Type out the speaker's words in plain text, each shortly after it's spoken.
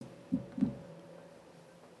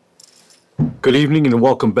Good evening and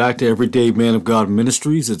welcome back to Everyday Man of God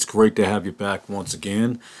Ministries. It's great to have you back once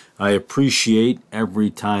again. I appreciate every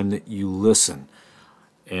time that you listen,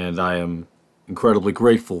 and I am incredibly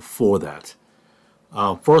grateful for that.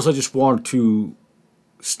 First, I just want to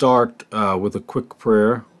start with a quick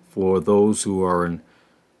prayer for those who are in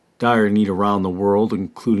dire need around the world,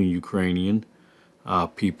 including Ukrainian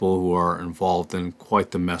people who are involved in quite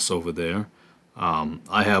the mess over there.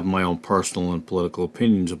 I have my own personal and political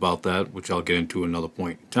opinions about that, which I'll get into another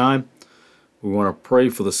point in time. We want to pray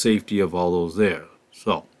for the safety of all those there.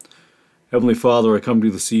 So, Heavenly Father, I come to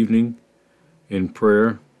you this evening in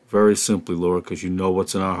prayer, very simply, Lord, because you know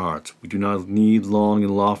what's in our hearts. We do not need long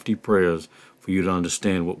and lofty prayers for you to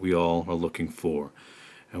understand what we all are looking for.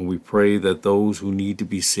 And we pray that those who need to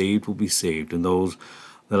be saved will be saved, and those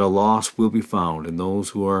that are lost will be found, and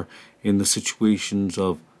those who are in the situations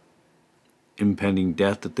of impending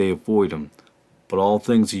death, that they avoid them. But all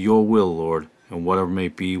things are your will, Lord, and whatever may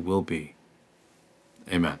be, will be.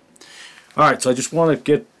 Amen. All right, so I just want to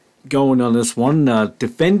get going on this one.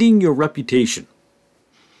 Defending your reputation.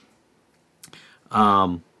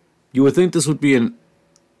 You would think this would be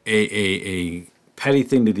a petty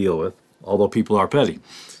thing to deal with, although people are petty.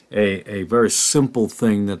 A very simple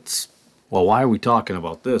thing that's, well, why are we talking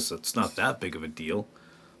about this? It's not that big of a deal.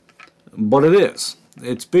 But it is.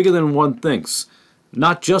 It's bigger than one thinks.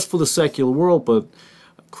 Not just for the secular world, but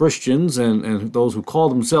Christians and those who call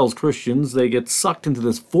themselves Christians, they get sucked into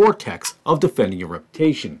this vortex of defending your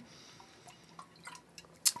reputation.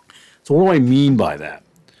 So what do I mean by that?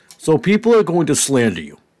 So people are going to slander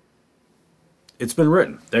you. It's been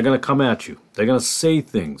written. They're going to come at you. They're going to say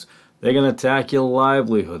things. They're going to attack your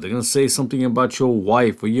livelihood. They're going to say something about your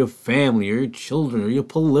wife or your family or your children or your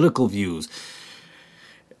political views.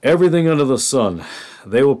 Everything under the sun.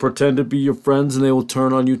 They will pretend to be your friends and they will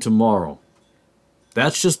turn on you tomorrow.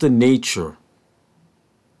 That's just the nature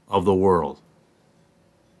of the world.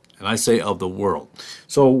 And I say of the world.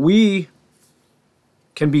 So we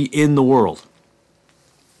can be in the world.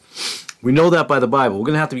 We know that by the Bible. We're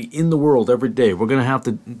going to have to be in the world every day. We're going to have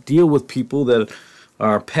to deal with people that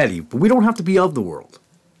are petty. But we don't have to be of the world.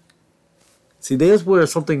 See, there's where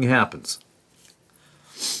something happens.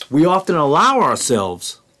 We often allow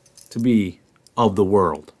ourselves to be of the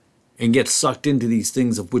world and get sucked into these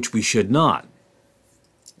things of which we should not.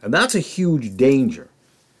 And that's a huge danger.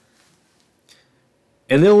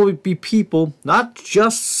 And there will be people, not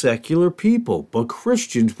just secular people, but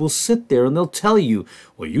Christians will sit there and they'll tell you,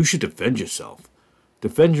 well, you should defend yourself.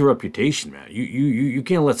 Defend your reputation, man. You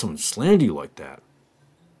can't let someone slander you like that.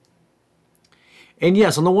 And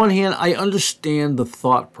yes, on the one hand, I understand the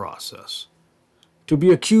thought process. To be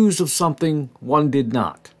accused of something one did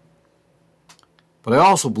not. But I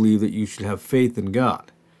also believe that you should have faith in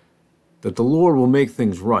God, that the Lord will make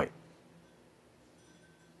things right.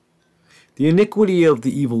 The iniquity of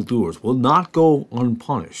the evildoers will not go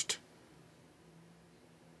unpunished.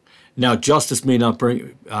 Now, justice may not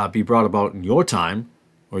be brought about in your time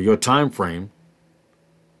or your time frame,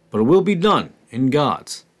 but it will be done in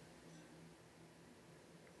God's.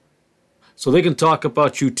 So they can talk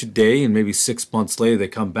about you today, and maybe 6 months later they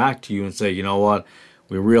come back to you and say, you know what?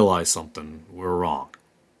 We realize something. We're wrong.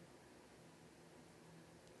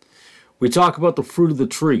 We talk about the fruit of the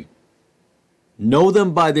tree. Know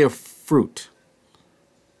them by their fruit.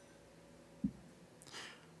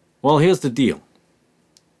 Well, here's the deal.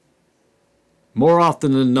 More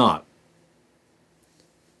often than not,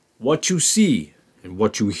 what you see and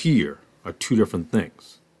what you hear are two different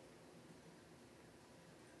things.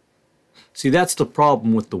 See, that's the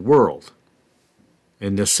problem with the world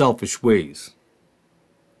and their selfish ways.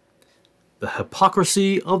 The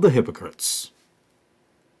hypocrisy of the hypocrites.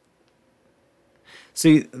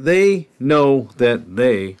 See, they know that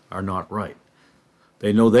they are not right.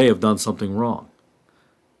 They know they have done something wrong.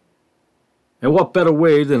 And what better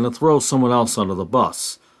way than to throw someone else under the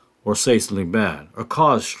bus, or say something bad, or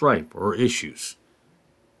cause strife or issues?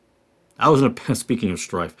 Speaking of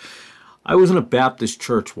strife, I was in a Baptist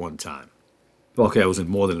church one time. Okay, I was in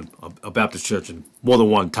more than a Baptist church in more than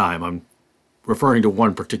one time. I'm referring to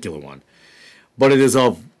one particular one. But it is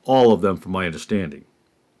of all of them from my understanding.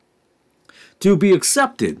 To be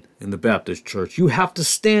accepted in the Baptist church, you have to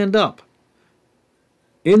stand up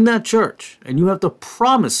in that church, and you have to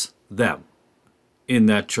promise them in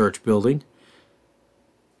that church building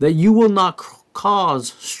that you will not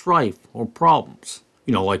cause strife or problems.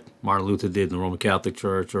 You know, like Martin Luther did in the Roman Catholic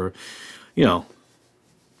Church, or, you know,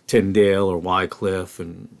 Tyndale or Wycliffe,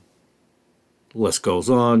 and the list goes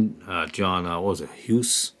on. John, what was it,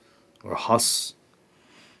 Hus or Huss?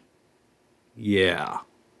 Yeah.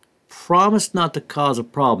 promise not to cause a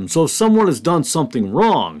problem. So if someone has done something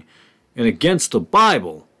wrong and against the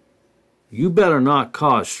Bible, you better not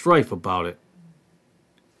cause strife about it.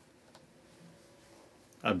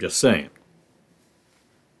 I'm just saying.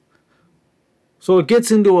 So it gets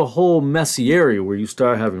into a whole messy area where you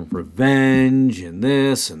start having revenge and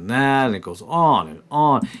this and that, and it goes on and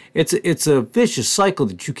on. It's a vicious cycle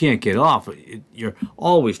that you can't get off. You're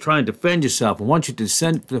always trying to defend yourself, and once you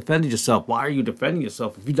defend yourself, why are you defending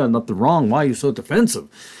yourself? If you've done nothing wrong, why are you so defensive?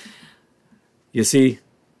 You see,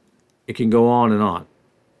 it can go on and on.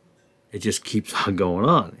 It just keeps on going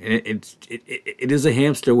on. And it is a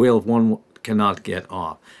hamster wheel if one cannot get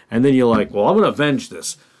off. And then you're like, well, I'm going to avenge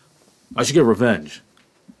this. I should get revenge.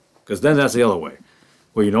 Because then that's the other way.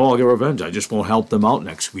 Well, I'll get revenge. I just won't help them out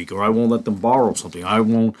next week, or I won't let them borrow something.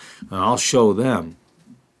 I'll show them.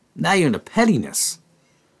 Now you're into pettiness.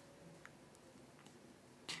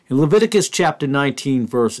 In Leviticus chapter 19,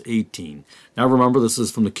 verse 18. Now remember, this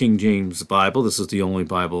is from the King James Bible. This is the only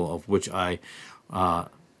Bible of which I,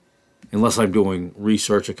 unless I'm doing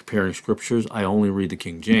research or comparing scriptures, I only read the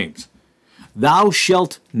King James. Thou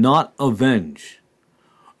shalt not avenge,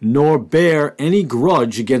 nor bear any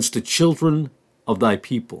grudge against the children of thy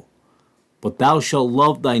people, but thou shalt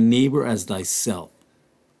love thy neighbor as thyself.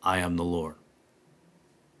 I am the Lord.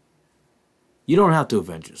 You don't have to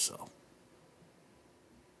avenge yourself.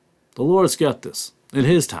 The Lord's got this in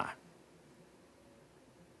His time.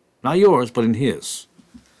 Not yours, but in His.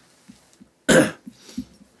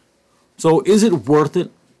 So is it worth it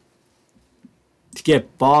to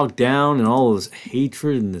get bogged down in all of this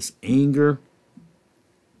hatred and this anger?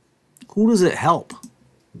 Who does it help?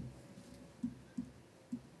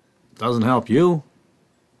 Doesn't help you.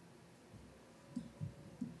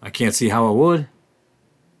 I can't see how it would.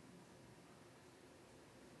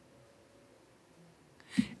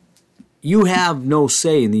 You have no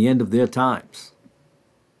say in the end of their times.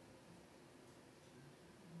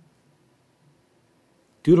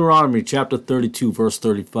 Deuteronomy chapter 32, verse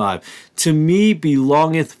 35. To me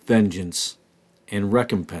belongeth vengeance and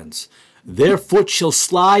recompense. Their foot shall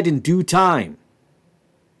slide in due time,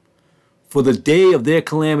 for the day of their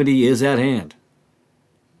calamity is at hand,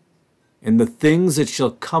 and the things that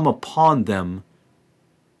shall come upon them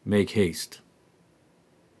make haste.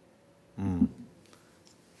 And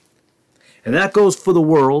that goes for the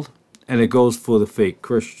world, and it goes for the fake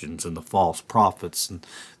Christians and the false prophets and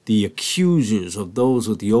the accusers of those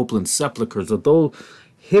with the open sepulchres, of those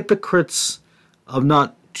hypocrites of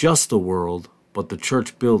not just the world, but the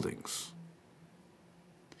church buildings.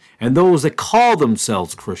 And those that call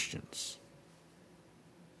themselves Christians.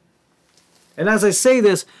 And as I say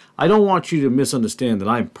this, I don't want you to misunderstand that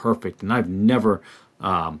I'm perfect and I've never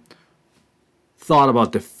thought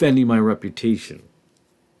about defending my reputation.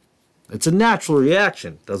 It's a natural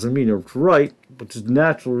reaction. Doesn't mean it's right, but it's a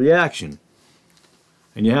natural reaction.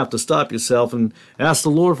 And you have to stop yourself and ask the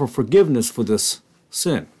Lord for forgiveness for this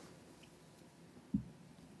sin.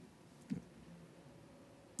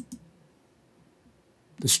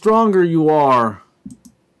 The stronger you are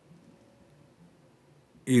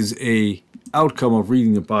is a outcome of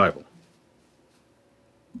reading the Bible.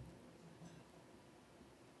 I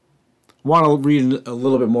want to read a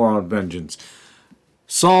little bit more on vengeance.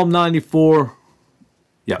 Psalms 94,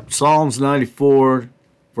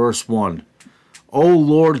 verse 1. O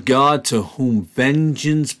Lord God, to whom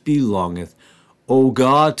vengeance belongeth, O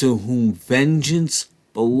God, to whom vengeance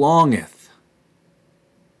belongeth.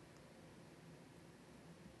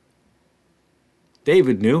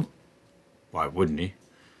 David knew. Why wouldn't he?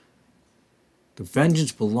 The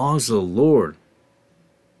vengeance belongs to the Lord.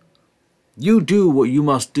 You do what you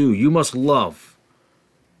must do. You must love.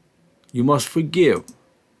 You must forgive.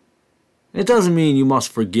 It doesn't mean you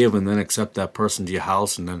must forgive and then accept that person to your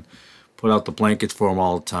house and then put out the blankets for them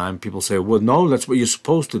all the time. People say, well, no, that's what you're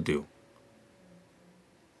supposed to do.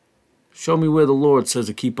 Show me where the Lord says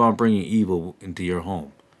to keep on bringing evil into your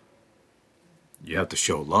home. You have to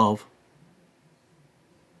show love.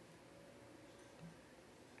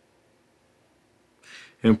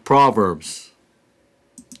 In Proverbs,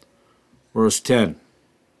 chapter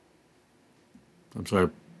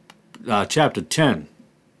 10,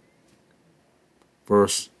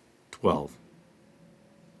 verse 12.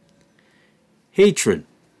 Hatred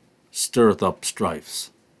stirreth up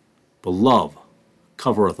strifes, but love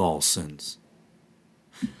covereth all sins.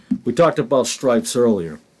 We talked about strifes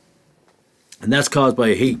earlier, and that's caused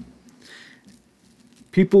by hate.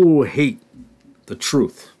 People who hate the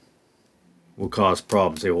truth will cause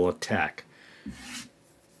problems. They will attack.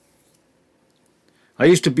 I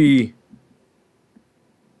used to be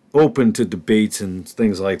open to debates and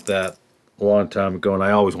things like that a long time ago, and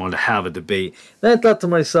I always wanted to have a debate. Then I thought to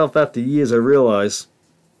myself, after years, I realized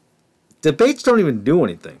debates don't even do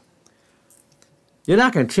anything. You're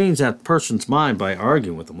not going to change that person's mind by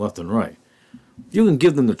arguing with them left and right. You can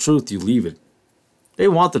give them the truth, you leave it. They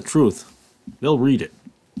want the truth, they'll read it.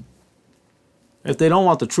 If they don't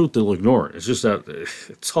want the truth, they'll ignore it. It's just that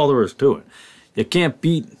it's all there is to it. You can't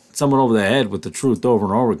beat someone over the head with the truth over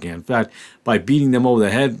and over again. In fact, by beating them over the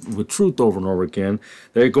head with truth over and over again,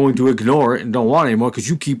 they're going to ignore it and don't want it anymore because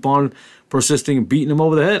you keep on persisting and beating them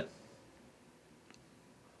over the head.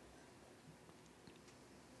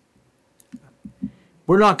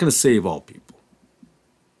 We're not going to save all people.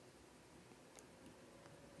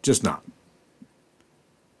 Just not.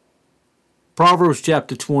 Proverbs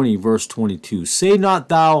chapter 20, verse 22. Say not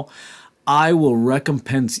thou, I will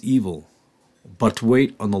recompense evil, but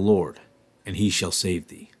wait on the Lord, and he shall save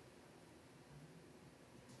thee.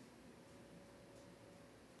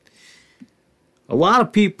 A lot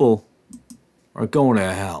of people are going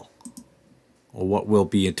to hell, or what will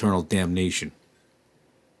be eternal damnation.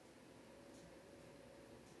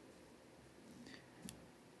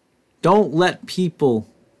 Don't let people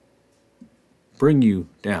bring you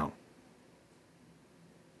down.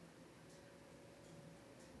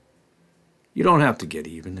 You don't have to get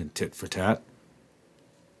even in tit for tat.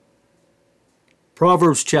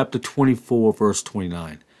 Proverbs chapter 24, verse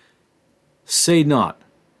 29. Say not,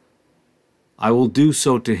 I will do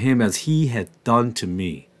so to him as he hath done to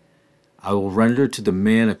me. I will render to the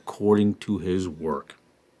man according to his work.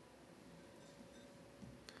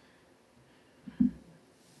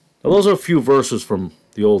 Now, those are a few verses from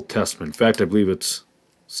the Old Testament. In fact, I believe it's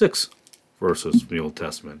 6 verses from the Old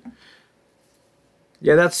Testament.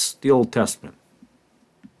 Yeah, that's the Old Testament.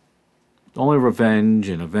 Only revenge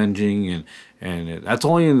and avenging, and that's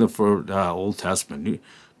only in the Old Testament.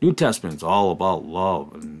 New Testament's all about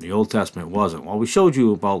love, and the Old Testament wasn't. Well, we showed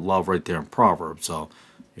you about love right there in Proverbs, so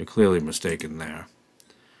you're clearly mistaken there.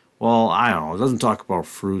 Well, I don't know. It doesn't talk about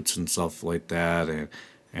fruits and stuff like that,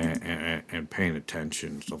 and paying attention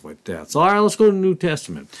and stuff like that. So, all right, let's go to the New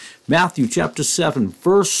Testament. Matthew chapter 7,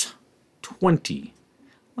 verse 20.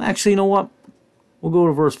 Well, actually, you know what? We'll go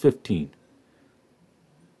to verse 15.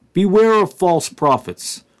 Beware of false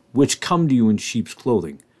prophets, which come to you in sheep's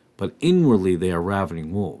clothing, but inwardly they are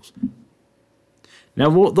ravening wolves.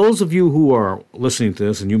 Now, those of you who are listening to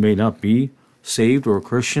this, and you may not be saved or a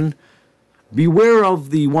Christian, beware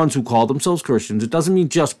of the ones who call themselves Christians. It doesn't mean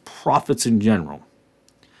just prophets in general.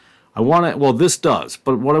 This does,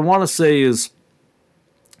 but what I want to say is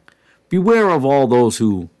beware of all those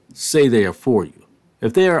who say they are for you.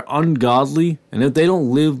 If they are ungodly, and if they don't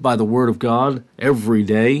live by the word of God every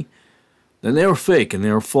day, then they are fake and they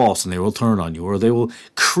are false, and they will turn on you, or they will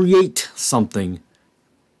create something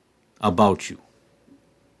about you.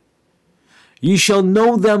 Ye shall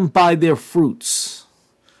know them by their fruits.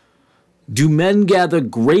 Do men gather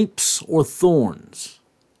grapes or thorns,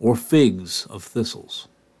 or figs of thistles?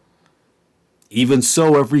 Even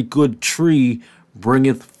so, every good tree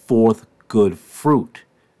bringeth forth good fruit,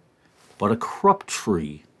 but a corrupt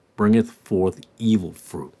tree bringeth forth evil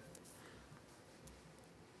fruit.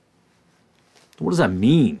 What does that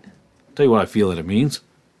mean? I'll tell you what I feel that it means.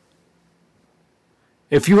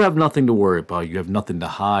 If you have nothing to worry about, you have nothing to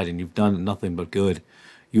hide, and you've done nothing but good,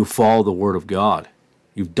 you follow the word of God.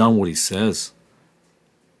 You've done what he says.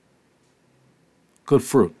 Good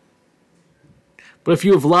fruit. But if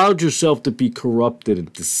you have allowed yourself to be corrupted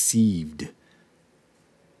and deceived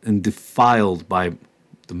and defiled by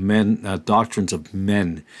the doctrines of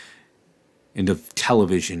men and of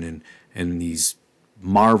television and these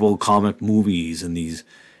Marvel comic movies and these,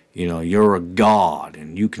 you're a god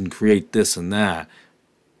and you can create this and that,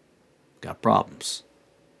 got problems.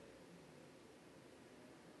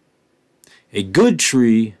 A good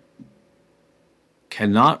tree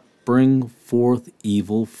cannot bring forth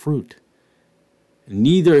evil fruit.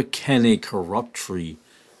 Neither can a corrupt tree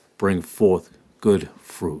bring forth good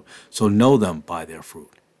fruit. So know them by their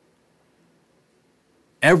fruit.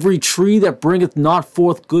 Every tree that bringeth not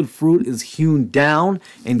forth good fruit is hewn down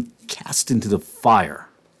and cast into the fire.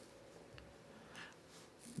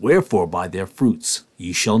 Wherefore by their fruits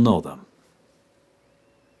ye shall know them.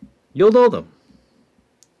 You'll know them.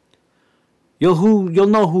 You'll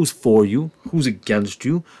know who's for you, who's against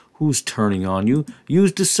you, who's turning on you.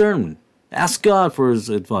 Use discernment. Ask God for his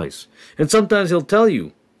advice. And sometimes he'll tell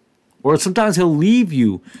you. Or sometimes he'll leave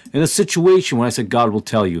you in a situation when I said God will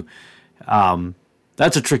tell you.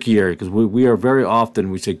 That's a tricky area because we are very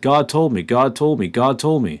often, we say, God told me, God told me, God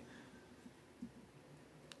told me.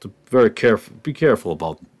 So be careful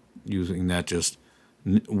about using that just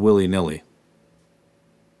willy-nilly.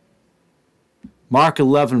 Mark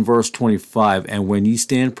 11, verse 25, and when ye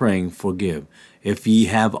stand praying, forgive, if ye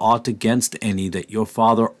have aught against any, that your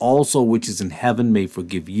Father also which is in heaven may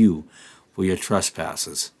forgive you for your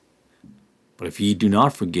trespasses. But if ye do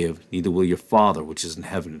not forgive, neither will your Father which is in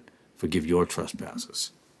heaven forgive your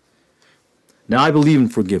trespasses. Now I believe in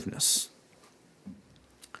forgiveness.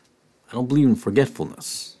 I don't believe in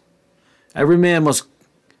forgetfulness. Every man must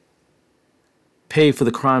pay for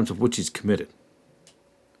the crimes of which he's committed.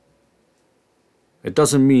 It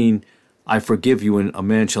doesn't mean I forgive you and a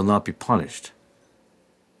man shall not be punished.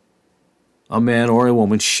 A man or a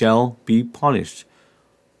woman shall be punished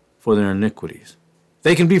for their iniquities.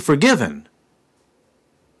 They can be forgiven,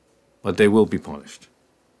 but they will be punished.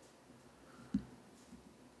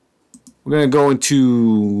 We're going to go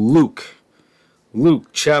into Luke. Luke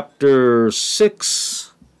chapter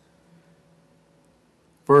 6,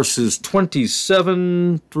 verses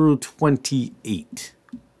 27 through 28.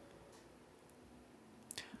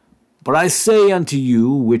 But I say unto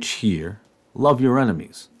you which hear, love your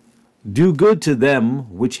enemies. Do good to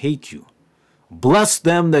them which hate you. Bless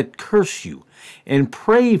them that curse you, and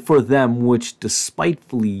pray for them which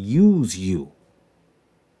despitefully use you.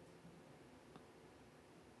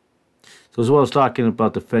 So as well as talking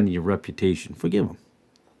about defending your reputation, forgive them.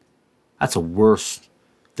 That's the worst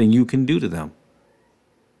thing you can do to them,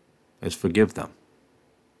 is forgive them.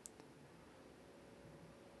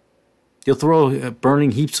 You'll throw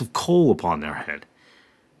burning heaps of coal upon their head.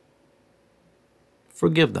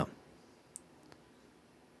 Forgive them.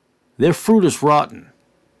 Their fruit is rotten.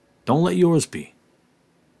 Don't let yours be.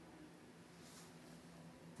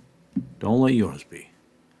 Don't let yours be.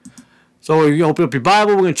 So you open up your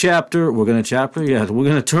Bible. We're going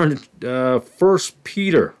to turn to 1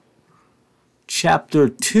 Peter chapter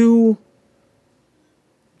 2,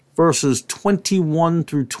 verses 21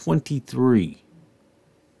 through 23.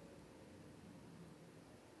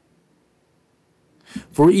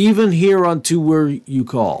 For even hereunto were you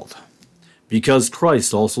called, because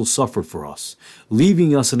Christ also suffered for us,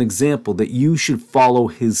 leaving us an example that you should follow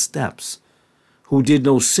his steps, who did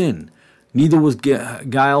no sin, neither was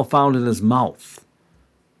guile found in his mouth,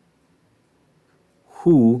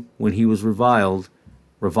 who, when he was reviled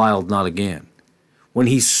not again. When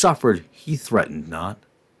he suffered, he threatened not,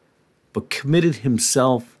 but committed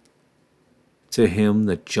himself to him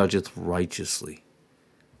that judgeth righteously.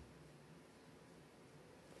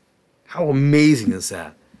 How amazing is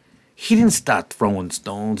that? He didn't start throwing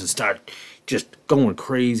stones and start just going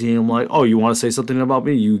crazy. And I'm like, oh, you want to say something about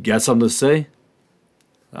me? You got something to say?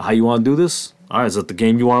 How you want to do this? All right, is that the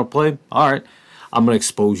game you want to play? All right, I'm going to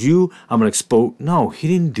expose you. I'm going to expose... No, he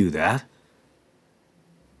didn't do that.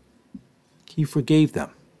 He forgave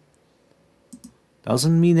them.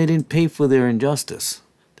 Doesn't mean they didn't pay for their injustice,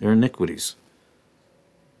 their iniquities.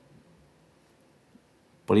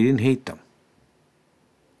 But he didn't hate them.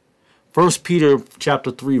 1 Peter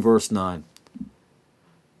chapter 3, verse 9.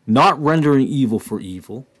 Not rendering evil for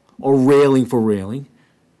evil, or railing for railing,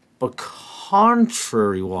 but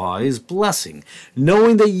contrariwise blessing,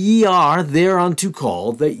 knowing that ye are thereunto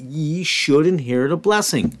called, that ye should inherit a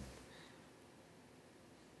blessing.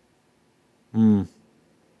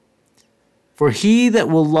 For he that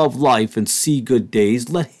will love life and see good days,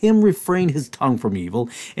 let him refrain his tongue from evil,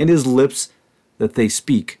 and his lips that they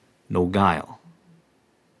speak no guile.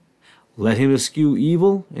 Let him eschew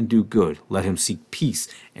evil and do good. Let him seek peace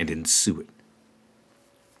and ensue it.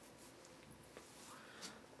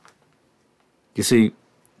 You see,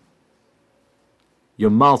 your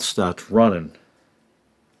mouth starts running,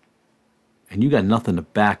 and you got nothing to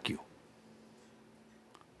back you.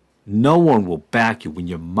 No one will back you when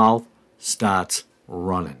your mouth starts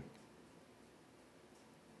running.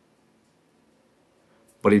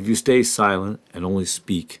 But if you stay silent and only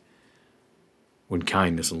speak when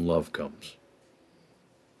kindness and love comes.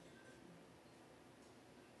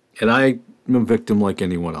 And I'm a victim like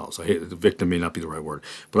anyone else. I hate the victim may not be the right word,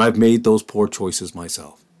 but I've made those poor choices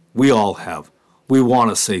myself. We all have. We want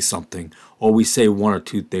to say something, or we say one or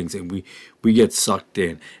two things, and we get sucked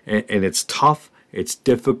in. And it's tough. It's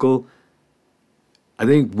difficult. I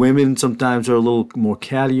think women sometimes are a little more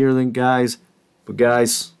cattier than guys. But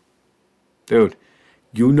guys, dude,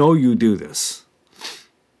 you know you do this.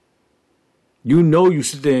 You know you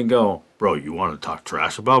sit there and go, bro, you want to talk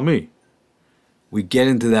trash about me? We get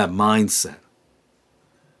into that mindset.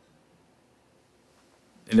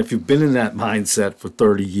 And if you've been in that mindset for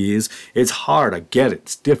 30 years, it's hard. I get it.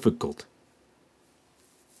 It's difficult.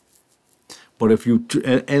 But if you,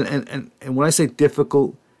 and when I say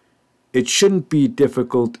difficult, it shouldn't be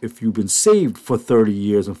difficult if you've been saved for 30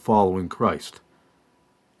 years and following Christ.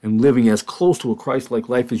 and living as close to a Christ-like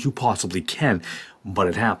life as you possibly can, but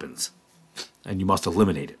it happens, and you must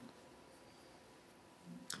eliminate it.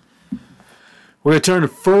 We're going to turn to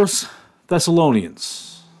 1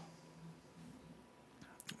 Thessalonians.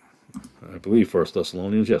 I believe 1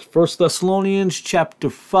 Thessalonians, yes. 1 Thessalonians chapter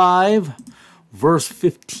 5, verse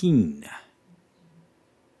 15.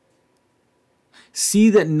 See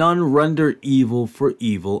that none render evil for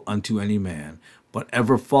evil unto any man, but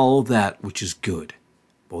ever follow that which is good,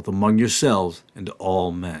 both among yourselves and to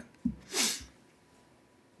all men.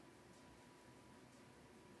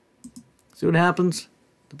 See what happens?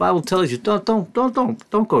 The Bible tells you don't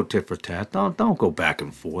go tit for tat. Don't go back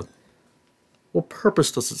and forth. What purpose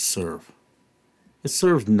does it serve? It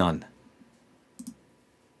serves none.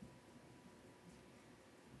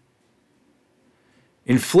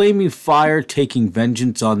 In flaming fire, taking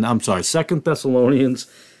vengeance on, 2 Thessalonians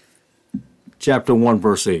chapter 1,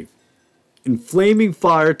 verse 8. In flaming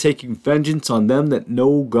fire, taking vengeance on them that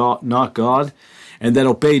know God, not God, and that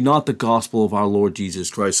obey not the gospel of our Lord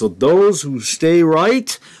Jesus Christ. So those who stay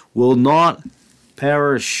right will not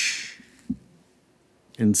perish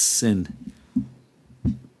in sin.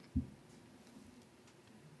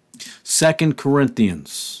 2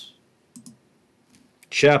 Corinthians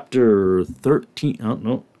chapter 13. Oh,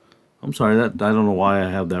 no. I'm sorry. I don't know why I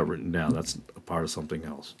have that written down. That's a part of something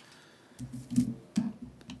else.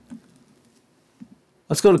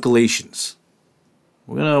 Let's go to Galatians.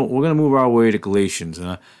 We're gonna move our way to Galatians,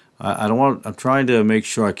 and I'm trying to make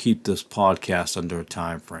sure I keep this podcast under a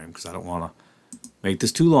time frame because I don't want to make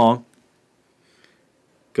this too long.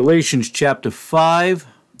 Galatians chapter 5,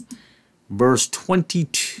 verse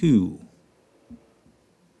 22.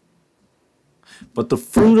 But the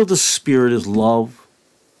fruit of the Spirit is love,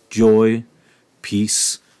 joy,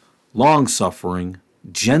 peace, long-suffering,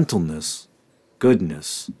 gentleness,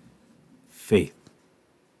 goodness, faith.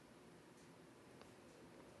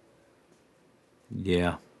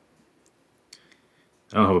 Yeah.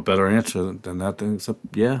 I don't have a better answer than that, except,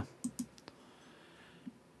 yeah.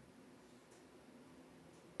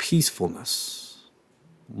 Peacefulness.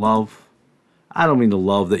 Love. I don't mean the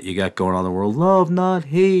love that you got going on in the world. Love, not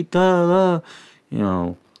hate. You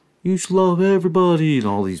know, you should love everybody and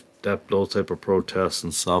all those type of protests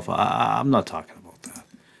and stuff. I'm not talking about that.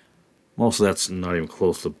 Most of that's not even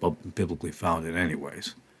close to biblically founded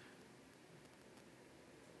anyways.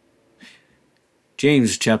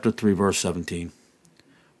 James chapter 3, verse 17.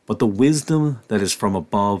 But the wisdom that is from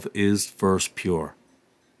above is first pure,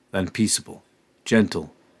 then peaceable,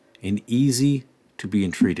 gentle, and easy to be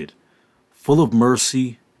entreated, full of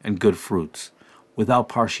mercy and good fruits, without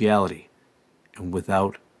partiality and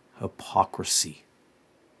without hypocrisy.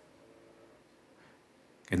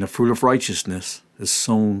 And the fruit of righteousness is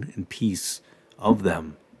sown in peace of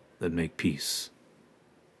them that make peace.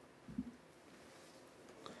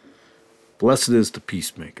 Blessed is the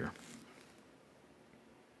peacemaker.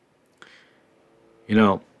 You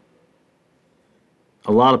know,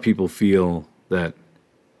 a lot of people feel that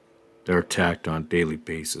they're attacked on a daily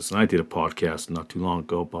basis. And I did a podcast not too long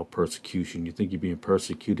ago about persecution. You think you're being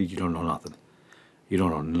persecuted, you don't know nothing. You don't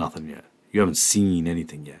know nothing yet. You haven't seen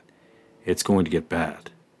anything yet. It's going to get bad.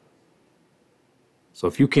 So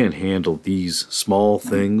if you can't handle these small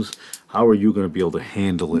things, how are you going to be able to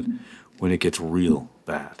handle it when it gets real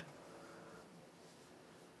bad?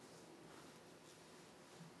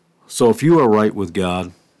 So if you are right with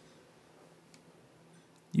God,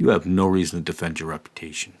 you have no reason to defend your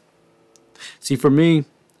reputation. See, for me,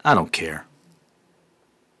 I don't care.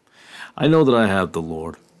 I know that I have the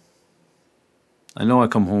Lord. I know I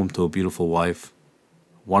come home to a beautiful wife,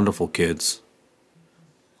 wonderful kids.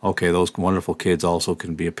 Okay, those wonderful kids also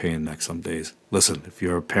can be a pain in the neck some days. Listen, if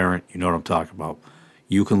you're a parent, you know what I'm talking about.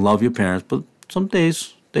 You can love your parents, but some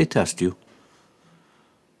days they test you.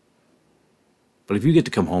 But if you get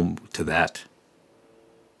to come home to that,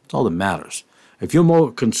 that's all that matters. If you're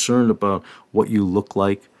more concerned about what you look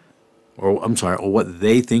like, or what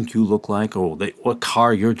they think you look like, or what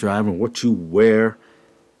car you're driving, what you wear,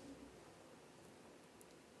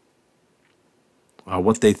 or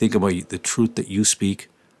what they think about you, the truth that you speak,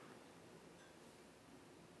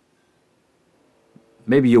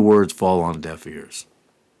 maybe your words fall on deaf ears.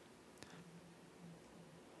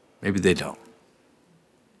 Maybe they don't.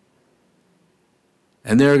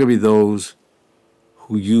 And there are going to be those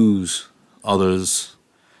who use others.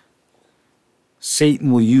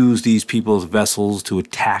 Satan will use these people as vessels to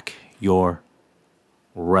attack your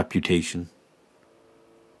reputation.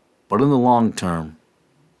 But in the long term,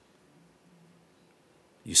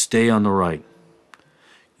 you stay on the right.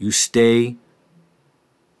 You stay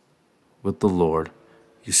with the Lord.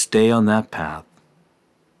 You stay on that path.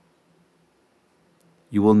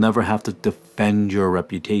 You will never have to defend your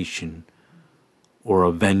reputation or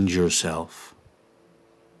avenge yourself.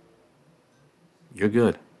 You're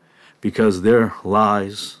good. Because their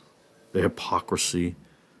lies, their hypocrisy,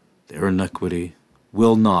 their iniquity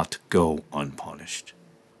will not go unpunished.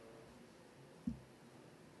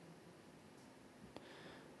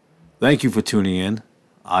 Thank you for tuning in.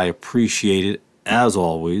 I appreciate it as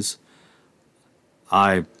always.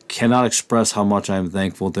 I cannot express how much I am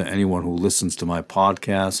thankful to anyone who listens to my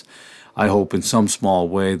podcast. I hope in some small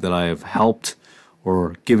way that I have helped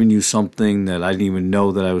or given you something that I didn't even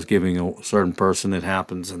know that I was giving a certain person. It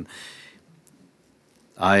happens, and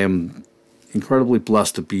I am incredibly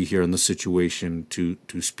blessed to be here in this situation to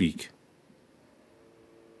speak.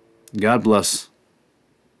 God bless.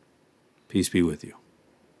 Peace be with you.